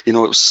It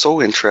was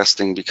so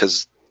interesting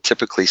because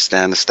typically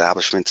stand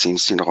establishment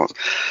seems,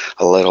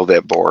 a little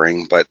bit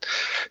boring, but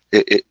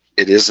it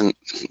isn't.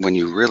 When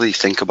you really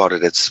think about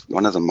it, it's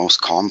one of the most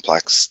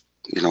complex,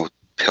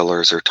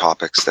 pillars or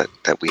topics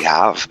that we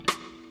have.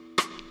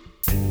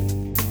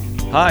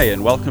 Hi,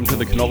 and welcome to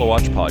the Canola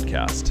Watch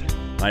podcast.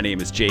 My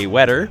name is Jay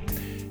Wetter,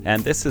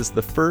 and this is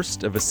the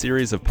first of a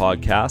series of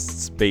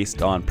podcasts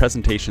based on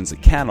presentations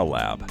at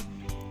CanoLab.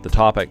 The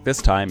topic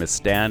this time is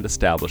stand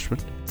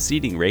establishment,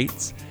 seeding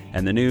rates,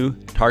 and the new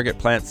target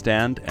plant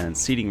stand and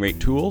seeding rate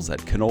tools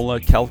at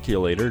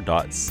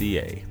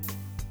canolacalculator.ca.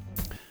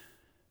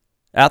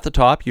 At the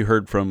top, you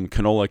heard from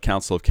Canola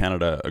Council of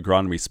Canada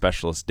agronomy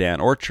specialist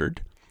Dan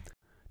Orchard.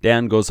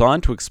 Dan goes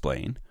on to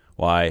explain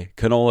why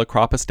canola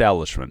crop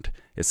establishment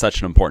is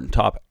such an important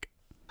topic.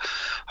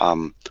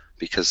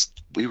 Because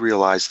we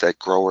realize that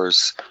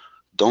growers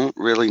don't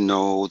really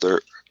know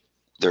their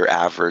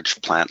average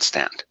plant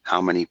stand.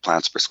 How many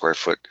plants per square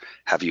foot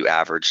have you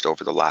averaged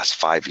over the last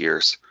 5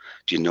 years?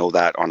 Do you know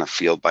that on a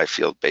field by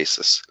field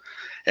basis?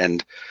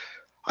 And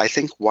I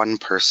think one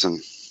person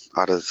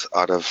out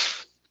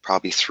of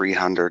probably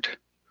 300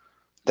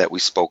 that we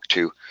spoke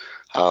to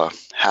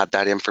had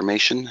that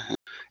information.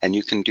 And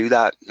you can do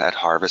that at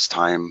harvest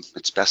time.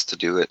 It's best to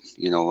do it,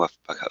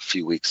 a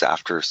few weeks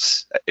after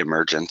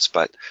emergence,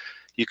 but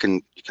you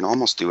can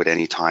almost do it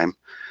any time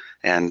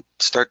and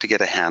start to get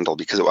a handle,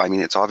 because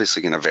it's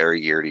obviously going to vary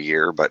year to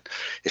year, but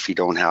if you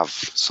don't have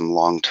some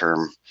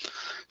long-term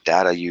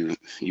data, you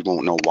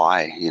won't know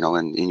why, and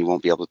you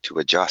won't be able to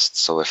adjust.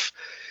 So if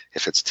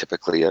it's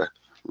typically a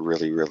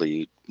really,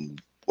 really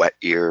wet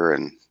year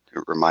and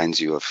it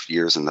reminds you of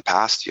years in the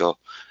past, you'll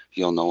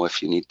know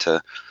if you need to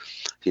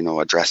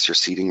address your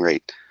seeding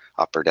rate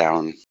up or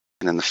down.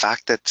 And then the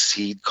fact that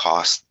seed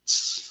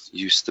costs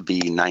used to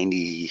be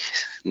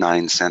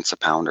 99 cents a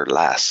pound or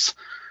less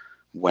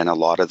when a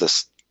lot of the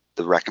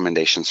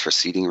recommendations for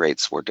seeding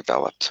rates were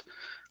developed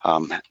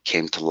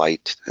came to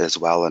light as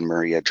well. And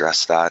Murray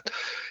addressed that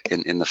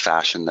in the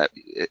fashion that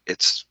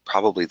it's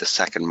probably the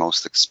second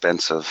most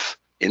expensive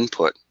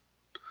input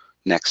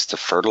next to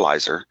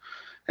fertilizer,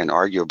 and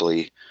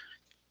arguably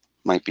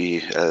might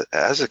be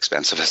as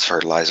expensive as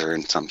fertilizer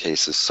in some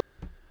cases.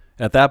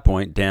 At that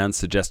point, Dan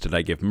suggested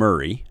I give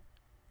Murray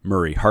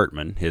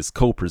Hartman, his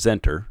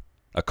co-presenter,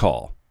 a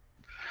call.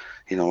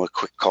 A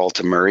quick call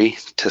to Murray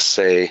to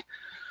say,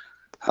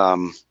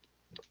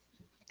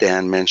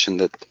 Dan mentioned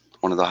that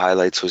one of the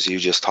highlights was you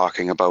just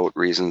talking about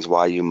reasons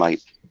why you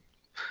might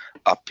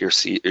up your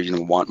seed, or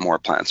want more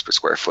plants per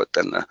square foot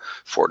than the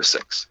 4 to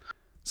 6.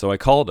 So I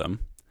called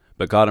him,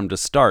 but got him to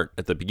start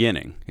at the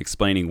beginning,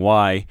 explaining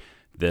why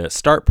the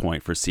start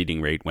point for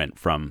seeding rate went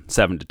from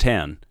 7 to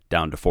 10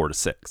 down to 4 to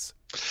 6.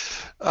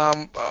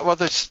 Well,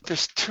 there's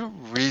two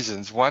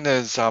reasons. One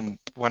is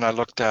when I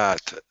looked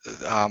at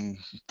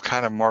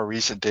kind of more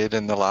recent data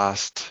in the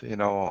last,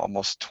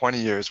 almost 20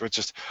 years, which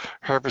is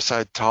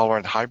herbicide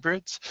tolerant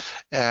hybrids,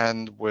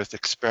 and with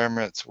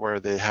experiments where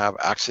they have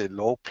actually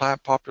low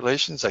plant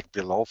populations, like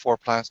below 4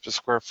 plants per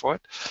square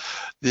foot,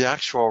 the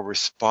actual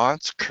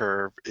response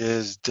curve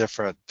is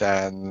different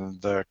than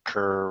the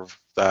curve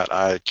that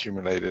I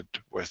accumulated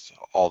with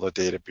all the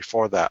data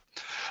before that.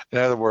 In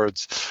other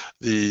words,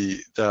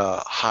 the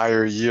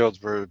higher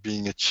yields were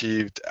being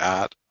achieved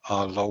at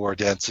a lower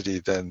density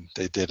than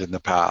they did in the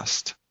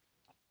past.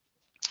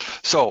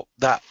 So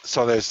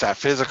there's that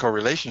physical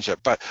relationship.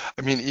 But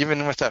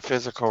even with that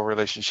physical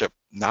relationship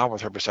now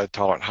with herbicide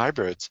tolerant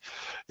hybrids,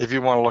 if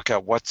you want to look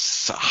at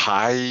what's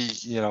high,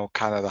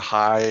 kind of the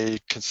high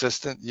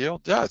consistent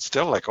yield, yeah, it's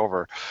still like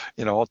over,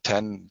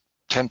 10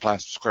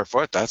 plants per square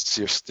foot.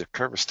 The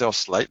curve is still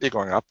slightly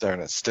going up there,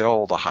 and it's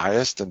still the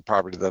highest and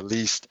probably the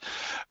least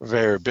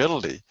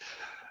variability,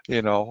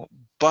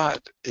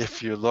 But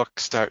if you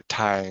start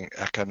tying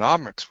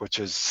economics, which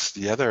is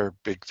the other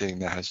big thing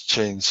that has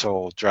changed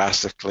so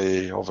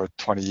drastically over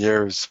 20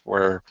 years,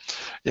 where,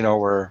 we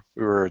were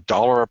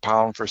 $1 a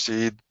pound for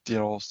seed,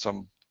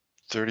 some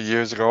 30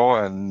 years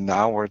ago, and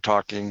now we're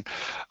talking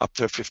up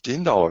to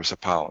 $15 a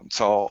pound.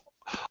 So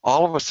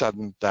all of a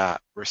sudden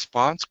that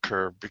response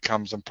curve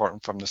becomes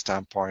important from the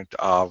standpoint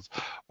of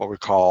what we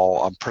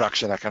call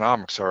production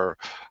economics, or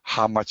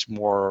how much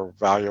more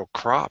value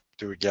crop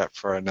do we get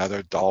for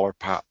another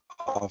 $1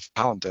 of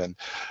pound. And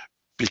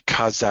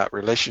because that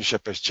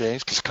relationship has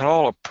changed, because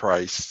canola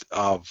price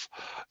of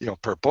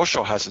per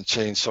bushel hasn't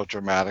changed so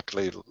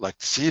dramatically like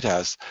the seed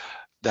has,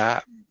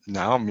 that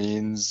now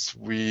means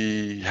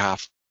we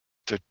have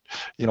to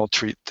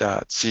treat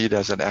that seed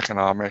as an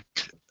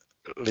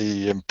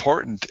economically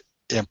important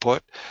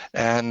input,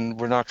 and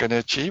we're not going to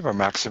achieve our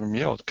maximum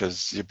yield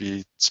because you'd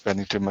be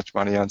spending too much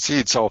money on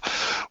seed. So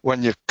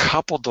when you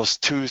couple those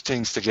two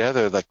things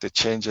together, like the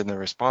change in the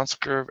response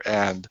curve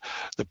and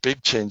the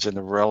big change in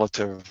the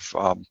relative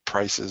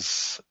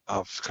prices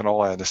of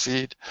canola and the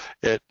seed,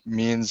 it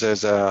means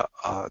there's the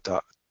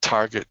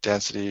target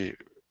density,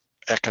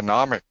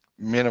 economic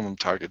minimum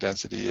target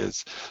density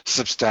is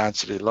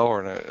substantially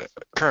lower. And at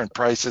current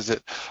prices,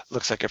 it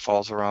looks like it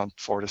falls around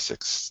 4 to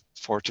 6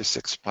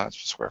 plants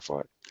per square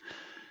foot.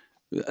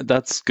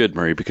 That's good,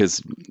 Murray,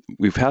 because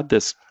we've had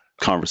this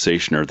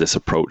conversation or this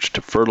approach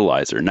to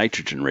fertilizer,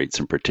 nitrogen rates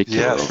in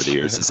particular over the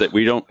years, is that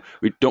we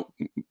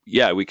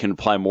can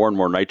apply more and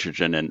more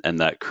nitrogen, and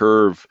that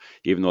curve,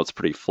 even though it's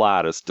pretty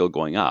flat, is still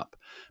going up.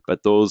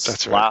 But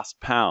those last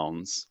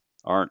pounds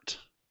aren't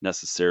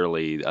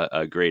necessarily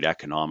a great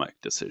economic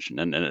decision.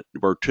 And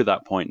we're to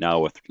that point now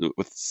with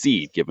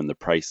seed, given the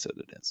price that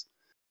it is.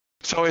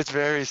 So it's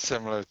very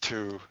similar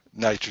to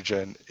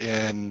nitrogen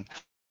in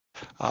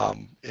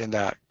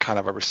that kind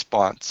of a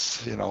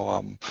response,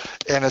 and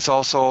it's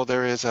also,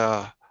 there is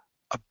a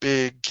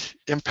big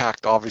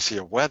impact, obviously,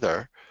 of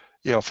weather,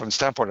 from the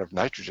standpoint of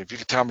nitrogen. If you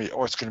could tell me,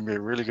 it's going to be a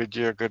really good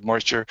year, good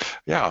moisture,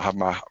 I'll have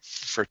my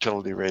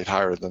fertility rate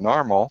higher than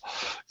normal.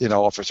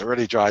 If it's a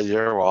really dry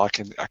year, well, I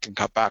can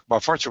cut back. But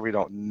unfortunately, we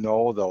don't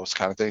know those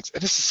kind of things.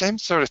 And it's the same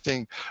sort of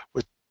thing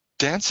with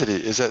density,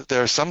 is that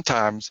there are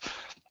sometimes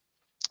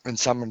in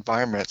some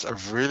environments, a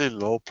really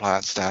low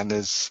plant stand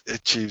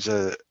achieves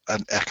the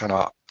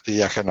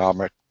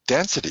economic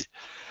density.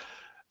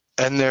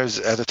 And there's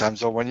other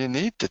times, though, when you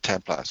need the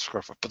 10 plants per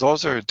square foot, but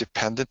those are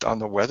dependent on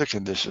the weather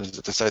conditions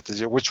at the site this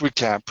year, which we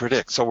can't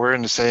predict. So we're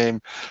in the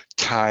same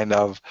kind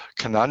of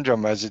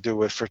conundrum as you do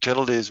with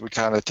fertilities. We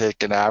kind of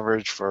take an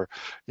average for,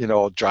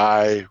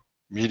 dry,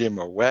 medium,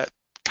 or wet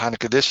kind of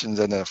conditions,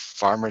 and the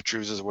farmer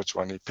chooses which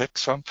one he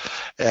picks from.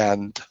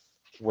 And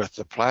with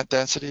the plant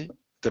density,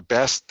 the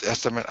best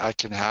estimate I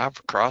can have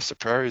across the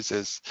prairies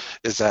is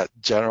that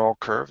general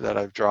curve that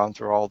I've drawn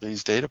through all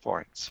these data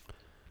points.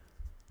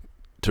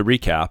 To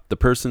recap, the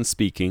person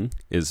speaking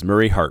is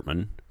Murray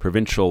Hartman,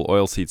 Provincial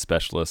Oilseed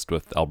Specialist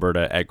with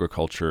Alberta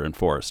Agriculture and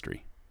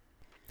Forestry.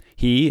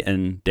 He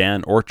and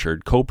Dan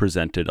Orchard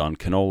co-presented on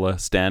canola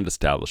stand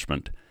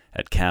establishment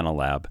at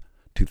CanaLab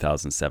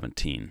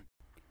 2017.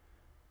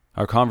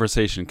 Our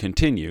conversation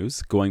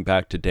continues, going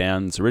back to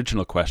Dan's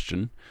original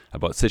question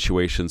about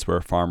situations where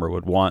a farmer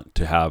would want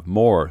to have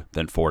more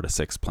than 4 to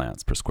 6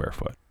 plants per square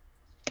foot.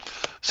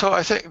 So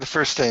I think the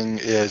first thing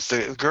is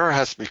the grower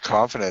has to be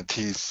confident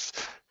he's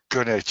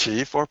going to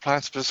achieve 4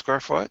 plants per square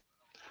foot.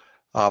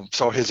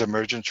 So his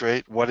emergence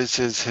rate, what is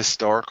his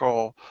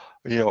historical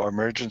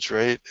emergence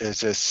rate?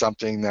 Is this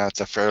something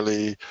that's a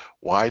fairly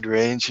wide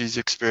range he's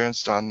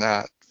experienced on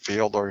that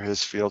field or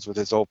his fields with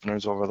his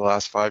openers over the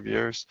last 5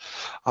 years?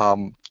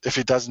 If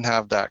he doesn't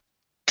have that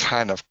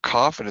kind of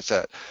confidence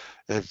that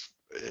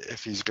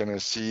if he's going to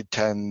seed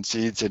 10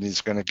 seeds and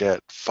he's going to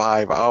get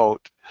 5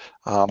 out,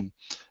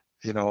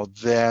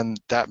 then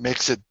that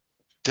makes it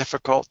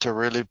difficult to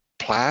really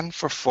plan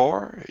for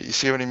 4. You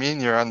see what I mean?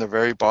 You're on the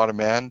very bottom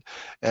end,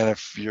 and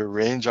if your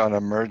range on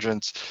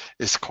emergence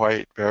is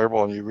quite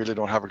variable and you really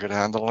don't have a good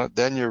handle on it,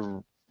 then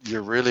you're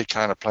really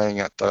kind of playing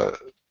at the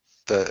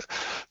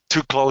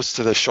too close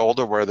to the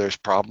shoulder where there's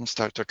problems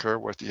start to occur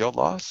with yield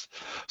loss.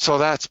 So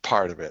that's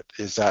part of it,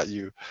 is that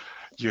you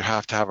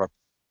have to have a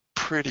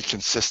pretty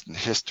consistent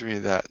history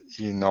that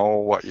you know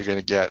what you're going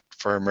to get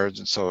for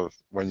emergence. So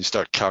when you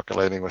start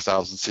calculating with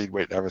 1,000 seed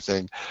weight and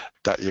everything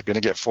that you're going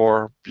to get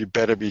 4, you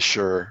better be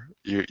sure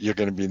you're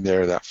going to be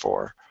near that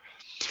 4.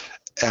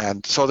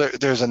 And so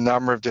there's a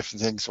number of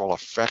different things will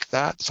affect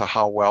that. So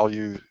how well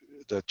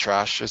the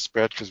trash is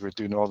spread, because we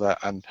do know that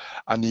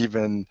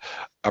uneven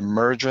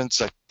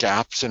emergence, like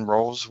gaps in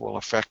rows, will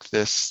affect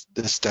this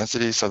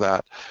density, so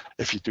that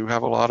if you do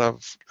have a lot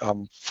of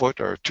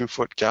foot or 2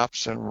 foot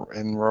gaps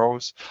in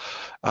rows,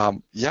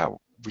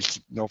 we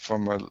know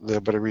from a little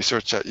bit of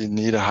research that you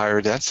need a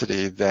higher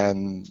density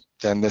than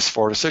this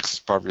 4 to 6 is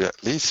probably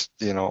at least,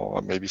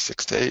 maybe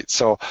 6 to 8.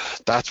 So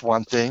that's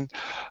one thing.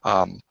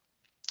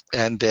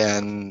 And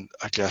then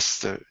I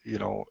guess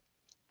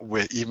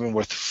even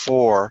with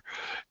 4,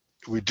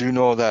 we do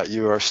know that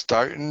you are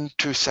starting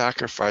to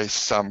sacrifice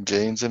some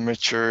gains in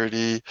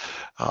maturity,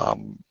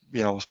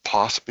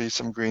 possibly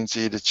some green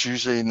seed. It's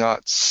usually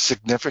not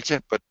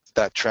significant, but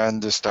that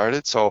trend has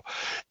started. So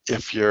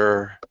if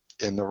you're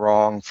in the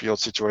wrong field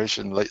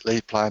situation,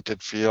 late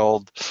planted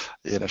field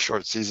in a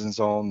short season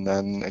zone,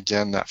 then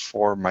again, that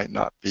 4 might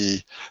not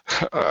be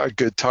a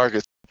good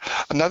target.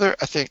 Another,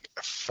 I think,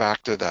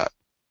 factor that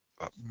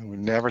we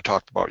never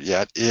talked about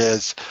yet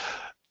is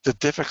the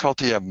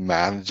difficulty of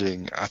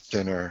managing a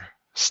thinner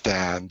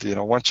stand.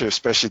 Once you're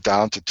especially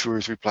down to 2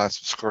 or 3 plants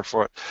per square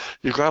foot,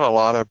 you've got a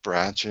lot of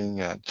branching,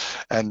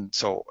 and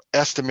so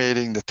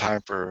estimating the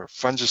time for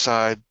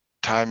fungicide,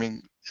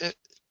 timing,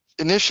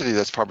 initially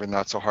that's probably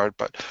not so hard,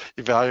 but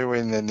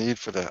evaluating the need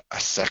for a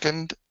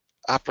second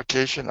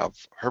application of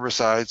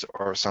herbicides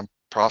or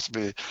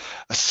possibly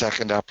a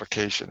second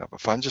application of a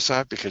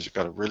fungicide, because you've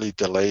got a really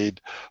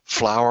delayed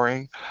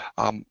flowering,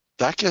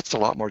 that gets a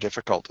lot more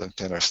difficult in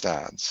thinner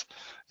stands,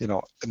 and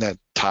then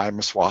time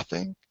of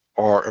swathing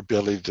or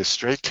ability to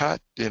straight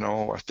cut,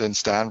 a thin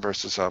stand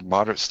versus a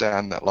moderate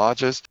stand that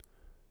lodges.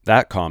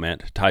 That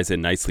comment ties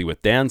in nicely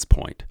with Dan's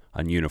point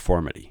on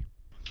uniformity.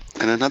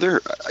 And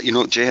another,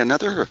 Jay,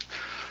 another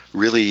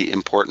really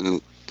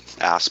important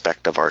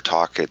aspect of our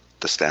talk at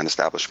the stand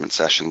establishment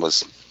session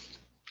was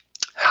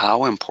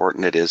how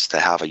important it is to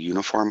have a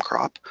uniform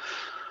crop,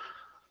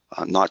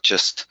 not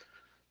just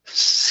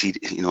seed,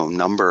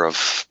 number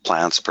of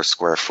plants per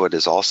square foot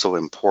is also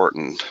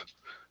important,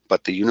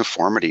 but the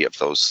uniformity of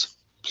those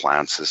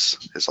plants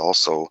is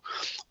also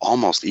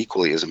almost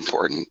equally as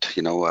important.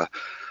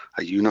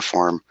 A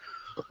uniform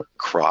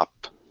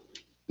crop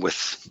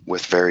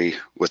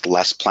with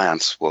less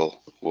plants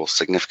will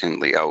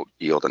significantly out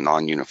yield a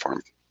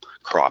non-uniform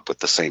crop with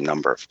the same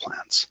number of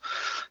plants.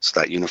 So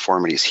that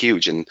uniformity is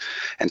huge, and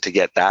to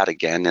get that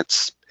again,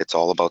 it's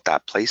all about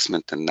that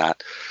placement and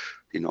that,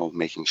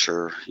 making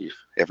sure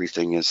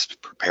everything is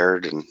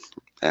prepared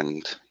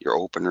and your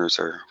openers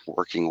are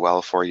working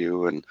well for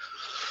you, and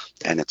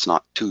it's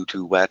not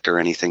too wet or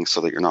anything,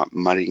 so that you're not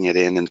mudding it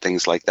in and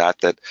things like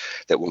that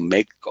will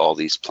make all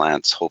these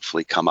plants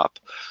hopefully come up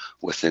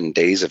within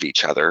days of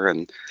each other,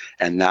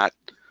 and that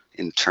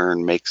in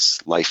turn makes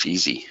life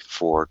easy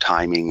for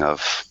timing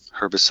of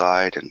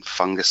herbicide and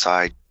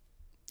fungicide.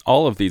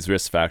 All of these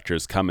risk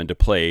factors come into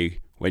play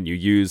when you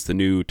use the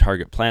new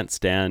target plant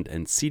stand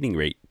and seeding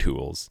rate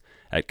tools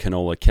at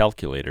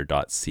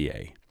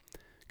canolacalculator.ca.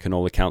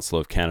 Canola Council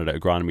of Canada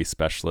agronomy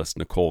specialist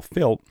Nicole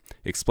Philp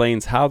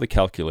explains how the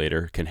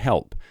calculator can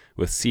help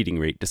with seeding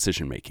rate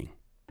decision making.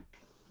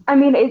 I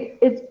mean,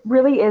 it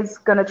really is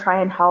going to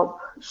try and help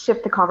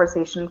shift the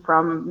conversation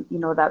from,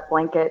 that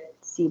blanket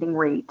seeding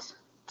rate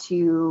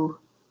to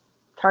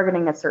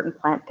targeting a certain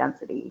plant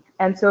density.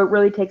 And so it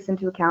really takes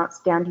into account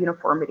stand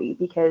uniformity,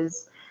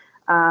 because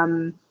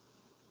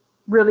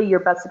really your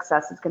best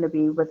success is going to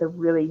be with a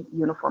really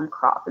uniform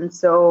crop. And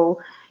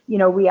so,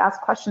 we ask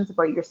questions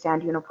about your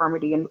stand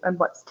uniformity and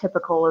what's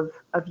typical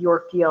of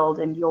your field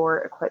and your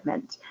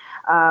equipment.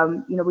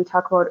 We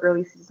talk about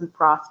early season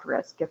frost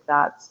risk, if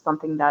that's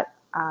something that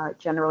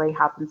generally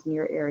happens in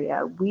your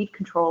area. Weed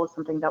control is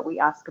something that we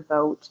ask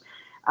about.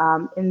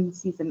 In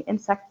season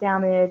insect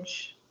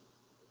damage,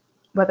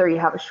 whether you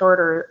have a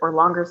shorter or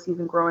longer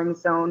season growing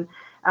zone,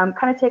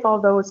 kind of take all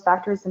those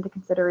factors into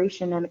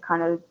consideration, and it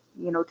kind of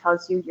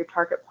tells you your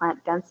target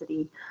plant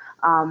density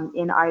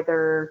in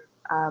either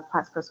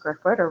plants per square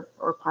foot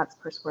or plants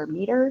per square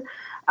meter.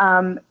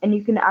 And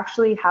you can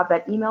actually have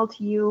that emailed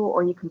to you,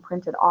 or you can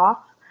print it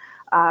off,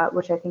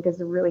 which I think is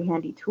a really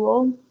handy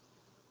tool.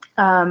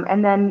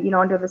 And then,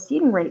 under the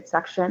seeding rate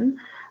section,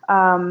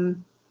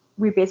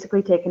 we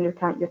basically take into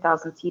account your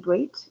 1,000 seed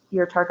weight,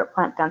 your target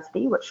plant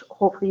density, which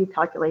hopefully you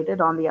calculated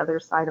on the other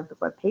side of the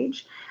web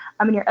page,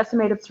 and your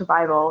estimated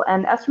survival.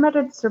 And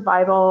estimated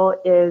survival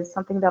is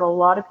something that a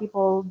lot of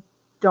people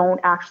don't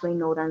actually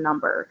know their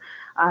number.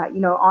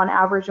 On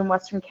average in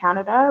Western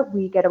Canada,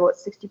 we get about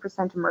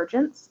 60%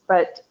 emergence,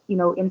 but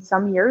in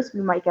some years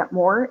we might get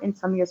more, in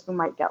some years we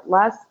might get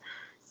less.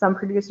 Some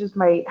producers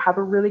might have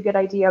a really good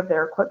idea of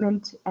their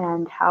equipment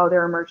and how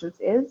their emergence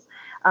is,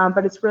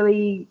 but it's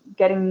really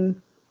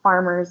getting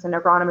farmers and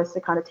agronomists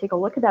to kind of take a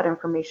look at that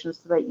information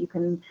so that you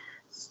can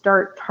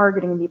start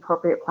targeting the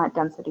appropriate plant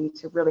density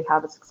to really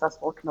have a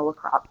successful canola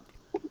crop.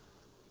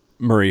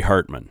 Murray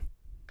Hartman.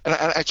 And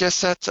I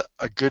guess that's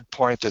a good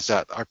point, is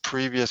that our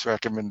previous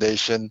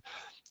recommendation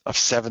of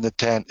 7 to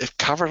 10, it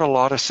covered a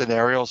lot of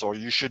scenarios, or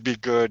you should be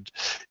good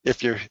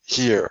if you're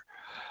here.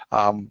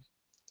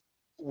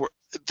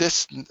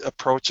 This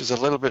approach is a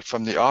little bit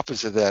from the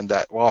opposite end,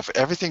 that, well, if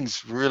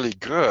everything's really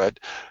good,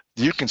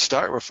 you can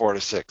start with 4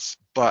 to 6,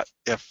 but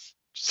if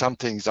some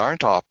things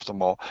aren't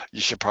optimal, you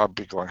should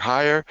probably be going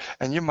higher,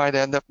 and you might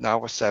end up now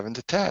with 7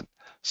 to 10.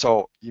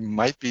 So you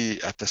might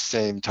be at the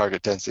same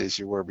target density as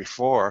you were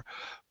before,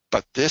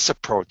 but this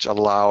approach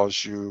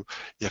allows you,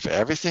 if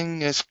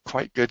everything is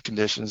quite good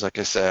conditions, like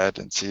I said,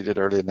 and seeded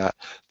early in that,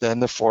 then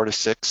the 4 to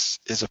 6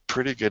 is a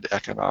pretty good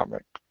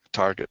economic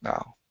target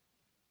now.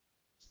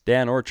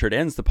 Dan Orchard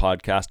ends the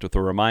podcast with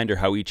a reminder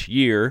how each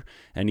year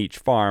and each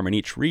farm and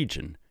each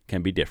region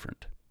can be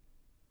different.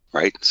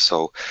 Right.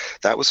 So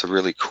that was a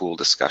really cool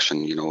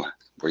discussion,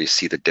 where you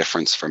see the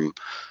difference from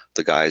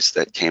the guys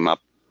that came up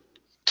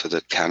to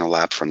the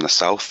CanoLab from the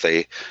south.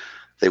 They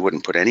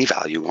wouldn't put any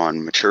value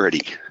on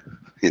maturity,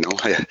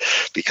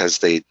 because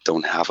they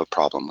don't have a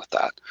problem with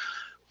that.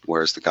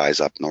 Whereas the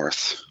guys up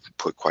north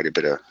put quite a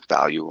bit of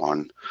value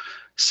on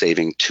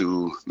saving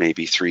 2,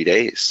 maybe 3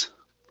 days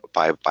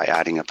by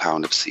adding a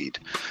pound of seed.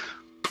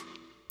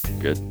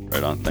 Good.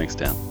 Right on. Thanks,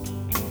 Dan.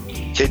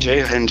 Okay,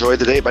 Jay, enjoy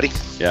the day, buddy.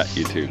 Yeah,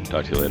 you too.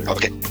 Talk to you later.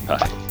 Okay.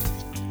 Bye.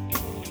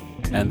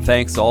 And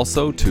thanks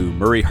also to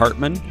Murray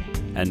Hartman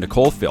and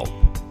Nicole Philp.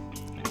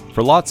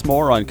 For lots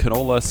more on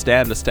canola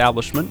stand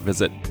establishment,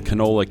 visit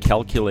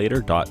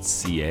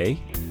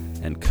canolacalculator.ca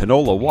and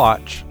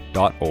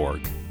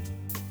canolawatch.org.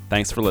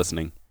 Thanks for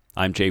listening.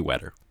 I'm Jay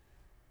Wetter.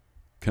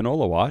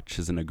 Canola Watch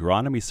is an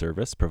agronomy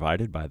service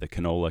provided by the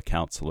Canola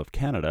Council of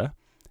Canada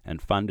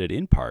and funded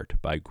in part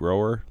by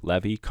grower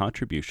levy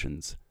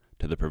contributions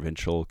to the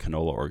provincial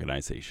canola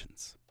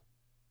organizations.